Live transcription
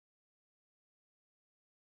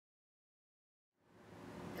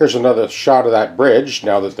Here's another shot of that bridge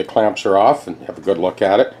now that the clamps are off, and have a good look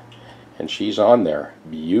at it. And she's on there.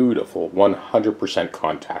 Beautiful, 100%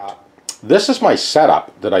 contact. This is my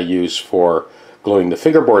setup that I use for gluing the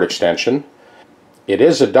fingerboard extension. It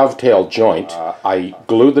is a dovetail joint. I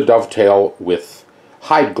glue the dovetail with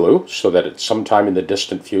hide glue so that at some time in the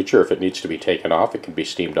distant future, if it needs to be taken off, it can be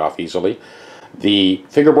steamed off easily. The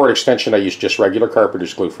fingerboard extension, I use just regular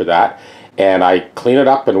carpenter's glue for that, and I clean it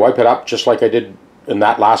up and wipe it up just like I did in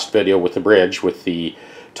that last video with the bridge, with the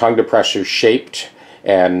tongue depressor shaped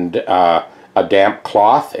and a damp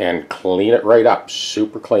cloth, and clean it right up,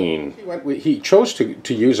 super clean. He chose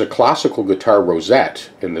to use a classical guitar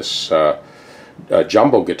rosette in this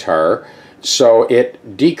jumbo guitar, so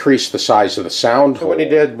it decreased the size of the sound hole. What he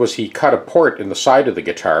did was he cut a port in the side of the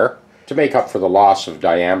guitar to make up for the loss of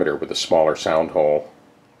diameter with a smaller sound hole.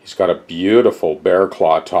 He's got a beautiful bear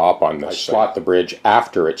claw top on this. I slot the bridge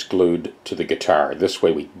after it's glued to the guitar. This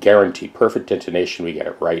way we guarantee perfect intonation. We get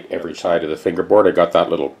it right every side of the fingerboard. I got that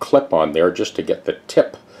little clip on there just to get the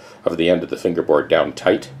tip of the end of the fingerboard down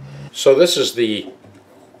tight. So this is the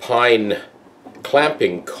pine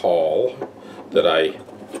clamping caul that I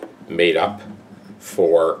made up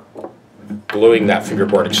for gluing that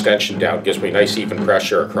fingerboard extension down. Gives me nice even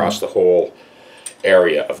pressure across the whole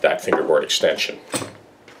area of that fingerboard extension.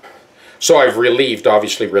 So I've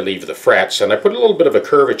obviously relieved the frets, and I put a little bit of a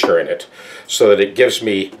curvature in it so that it gives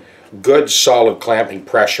me good solid clamping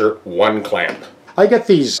pressure, one clamp. I get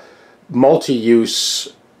these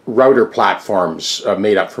multi-use router platforms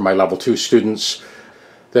made up for my level 2 students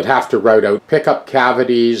that have to route out pickup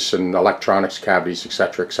cavities and electronics cavities,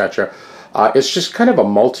 etc., etc. It's just kind of a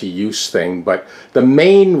multi-use thing, but the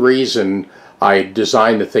main reason I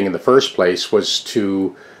designed the thing in the first place was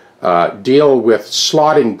to deal with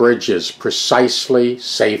slotting bridges precisely,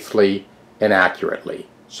 safely, and accurately.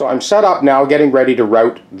 So I'm set up now, getting ready to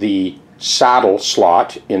route the saddle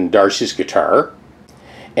slot in Darcy's guitar,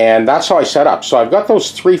 and that's how I set up. So I've got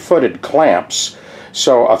those 3-footed clamps,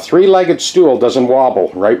 so a 3-legged stool doesn't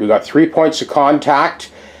wobble, right? We've got 3 points of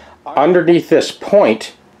contact. Underneath this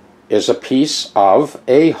point is a piece of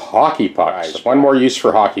a hockey puck. One more use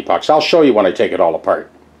for hockey pucks. I'll show you when I take it all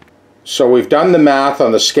apart. So we've done the math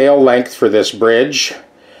on the scale length for this bridge,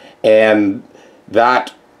 and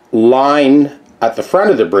that line at the front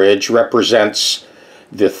of the bridge represents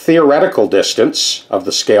the theoretical distance of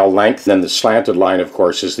the scale length. Then the slanted line, of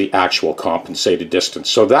course, is the actual compensated distance.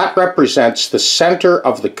 So that represents the center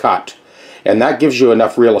of the cut, and that gives you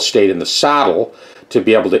enough real estate in the saddle to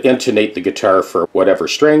be able to intonate the guitar for whatever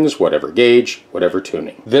strings, whatever gauge, whatever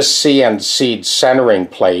tuning. This CNC'd centering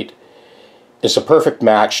plate is a perfect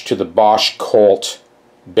match to the Bosch Colt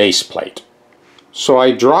base plate. So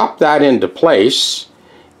I drop that into place,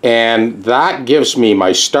 and that gives me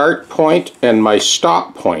my start point and my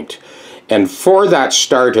stop point. And for that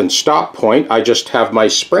start and stop point, I just have my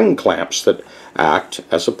spring clamps that act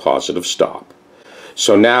as a positive stop.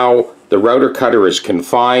 So now the router cutter is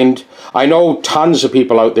confined. I know tons of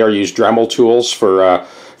people out there use Dremel tools for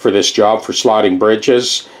this job, for slotting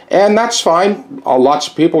bridges, and that's fine. Lots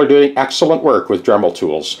of people are doing excellent work with Dremel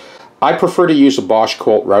tools. I prefer to use a Bosch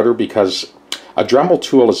Colt router because a Dremel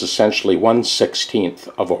tool is essentially 1/16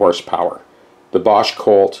 of a horsepower. The Bosch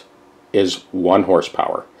Colt is 1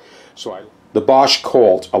 horsepower. So the Bosch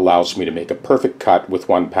Colt allows me to make a perfect cut with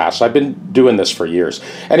one pass. I've been doing this for years.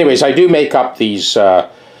 Anyways, I do make up these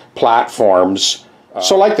platforms.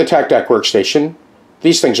 So like the Tech Deck workstation,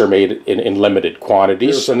 these things are made in limited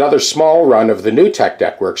quantities. There's another small run of the new Tech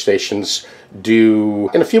Deck workstations due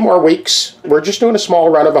in a few more weeks. We're just doing a small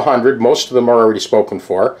run of 100. Most of them are already spoken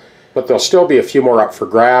for, but there'll still be a few more up for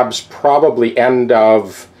grabs, probably end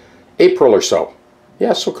of April or so.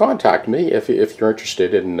 Yeah, so contact me if you're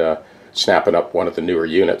interested in snapping up one of the newer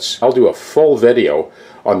units. I'll do a full video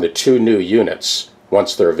on the 2 new units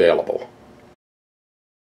once they're available.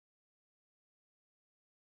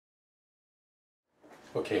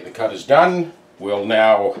 Okay, the cut is done. We'll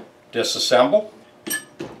now disassemble.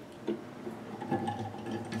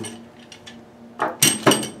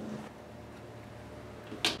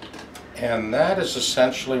 And that is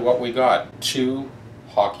essentially what we got. 2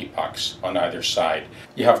 hockey pucks on either side.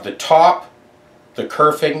 You have the top, the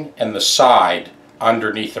kerfing, and the side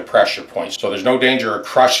underneath the pressure points. So there's no danger of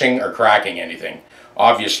crushing or cracking anything.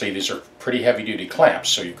 Obviously, these are pretty heavy-duty clamps,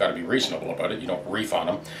 so you've got to be reasonable about it. You don't reef on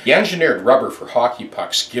them. The engineered rubber for hockey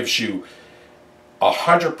pucks gives you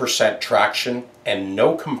 100% traction and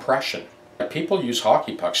no compression. People use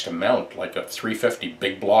hockey pucks to mount like a 350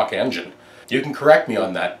 big block engine. You can correct me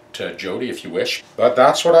on that, Jody, if you wish. But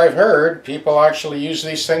that's what I've heard. People actually use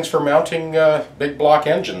these things for mounting big block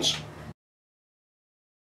engines.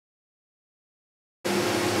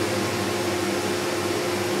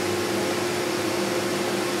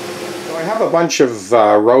 bunch of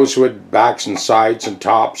rosewood backs and sides and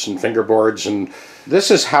tops and fingerboards, and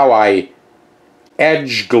this is how I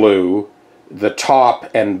edge glue the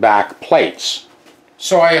top and back plates.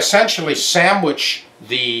 So I essentially sandwich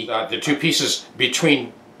the two pieces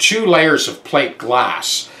between two layers of plate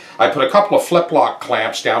glass. I put a couple of flip-lock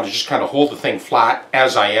clamps down to just kind of hold the thing flat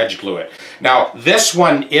as I edge glue it. Now this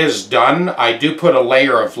one is done. I do put a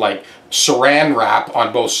layer of like saran wrap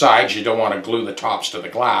on both sides. You don't want to glue the tops to the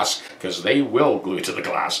glass because they will glue to the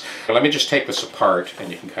glass. Let me just take this apart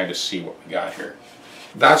and you can kind of see what we got here.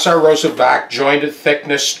 That's our rosewood back, jointed,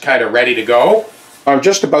 thickness, kind of ready to go. I'm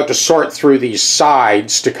just about to sort through these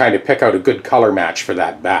sides to kind of pick out a good color match for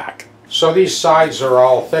that back. So these sides are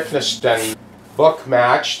all thickness and book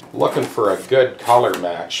matched. Looking for a good color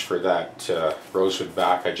match for that rosewood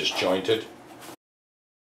back I just jointed.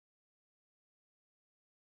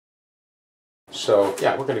 So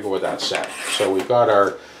yeah, we're going to go with that set. So we've got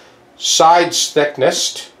our sides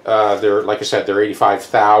thicknessed. They're, like I said, they're 85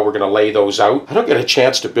 thou. We're going to lay those out. I don't get a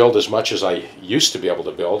chance to build as much as I used to be able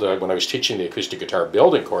to build. When I was teaching the acoustic guitar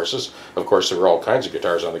building courses, of course there were all kinds of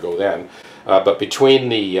guitars on the go then. But between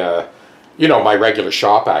the, you know, my regular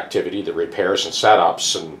shop activity, the repairs and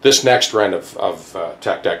setups, and this next run of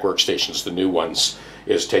Tech Deck Workstations, the new ones,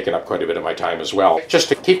 is taking up quite a bit of my time as well. Just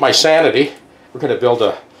to keep my sanity, we're going to build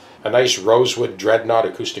a nice rosewood dreadnought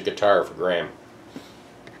acoustic guitar for Graham.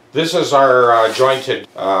 This is our jointed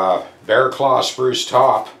bear claw spruce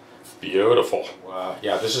top. Beautiful.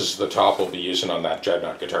 Yeah, this is the top we'll be using on that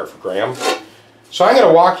dreadnought guitar for Graham. So I'm going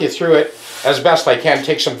to walk you through it as best I can,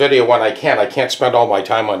 take some video when I can. I can't spend all my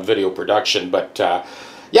time on video production, but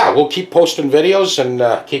yeah, we'll keep posting videos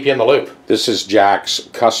and keep you in the loop. This is Jack's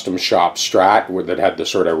custom shop Strat that had the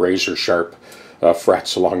sort of razor sharp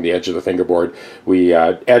frets along the edge of the fingerboard. We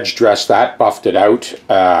edge dressed that, buffed it out.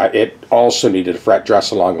 It also needed a fret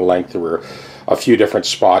dress along the length. There were a few different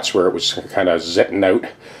spots where it was kind of zitting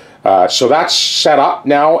out. So that's set up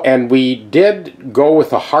now, and we did go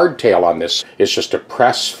with a hardtail on this. It's just a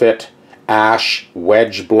press fit ash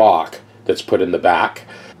wedge block that's put in the back.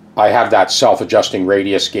 I have that self-adjusting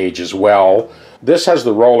radius gauge as well. This has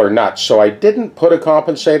the roller nut, so I didn't put a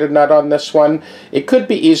compensated nut on this one. It could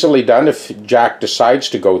be easily done if Jack decides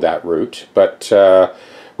to go that route, but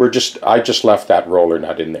I just left that roller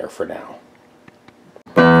nut in there for now.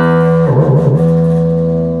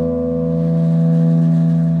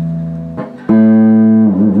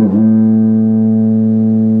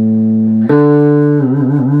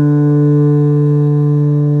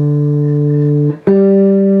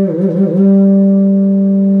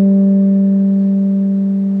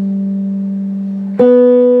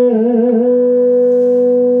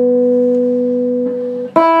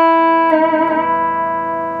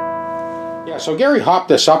 So Gary hopped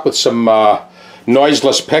this up with some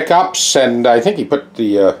noiseless pickups, and I think he put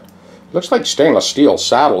the, looks like stainless steel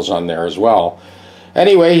saddles on there as well.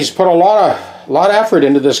 Anyway, he's put a lot of effort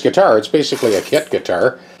into this guitar. It's basically a kit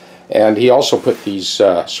guitar, and he also put these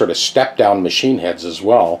sort of step-down machine heads as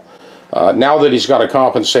well. Now that he's got a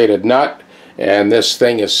compensated nut, and this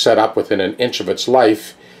thing is set up within an inch of its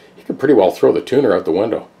life, you could pretty well throw the tuner out the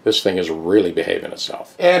window. This thing is really behaving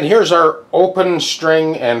itself. And here's our open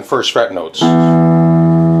string and first fret notes.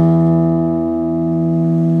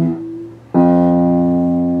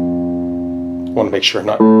 Want to make sure I'm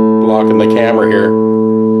not blocking the camera here.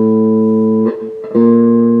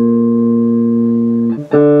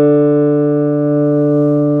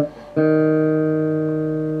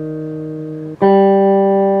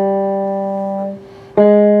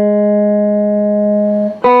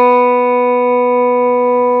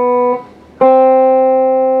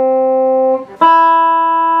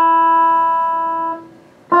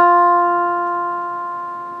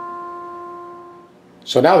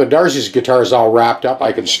 So now that Darcy's guitar is all wrapped up,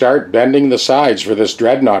 I can start bending the sides for this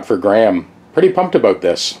dreadnought for Graham. Pretty pumped about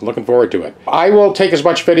this. Looking forward to it. I will take as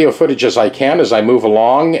much video footage as I can as I move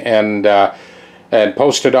along and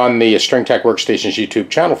post it on the String Tech Workstations YouTube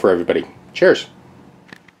channel for everybody. Cheers.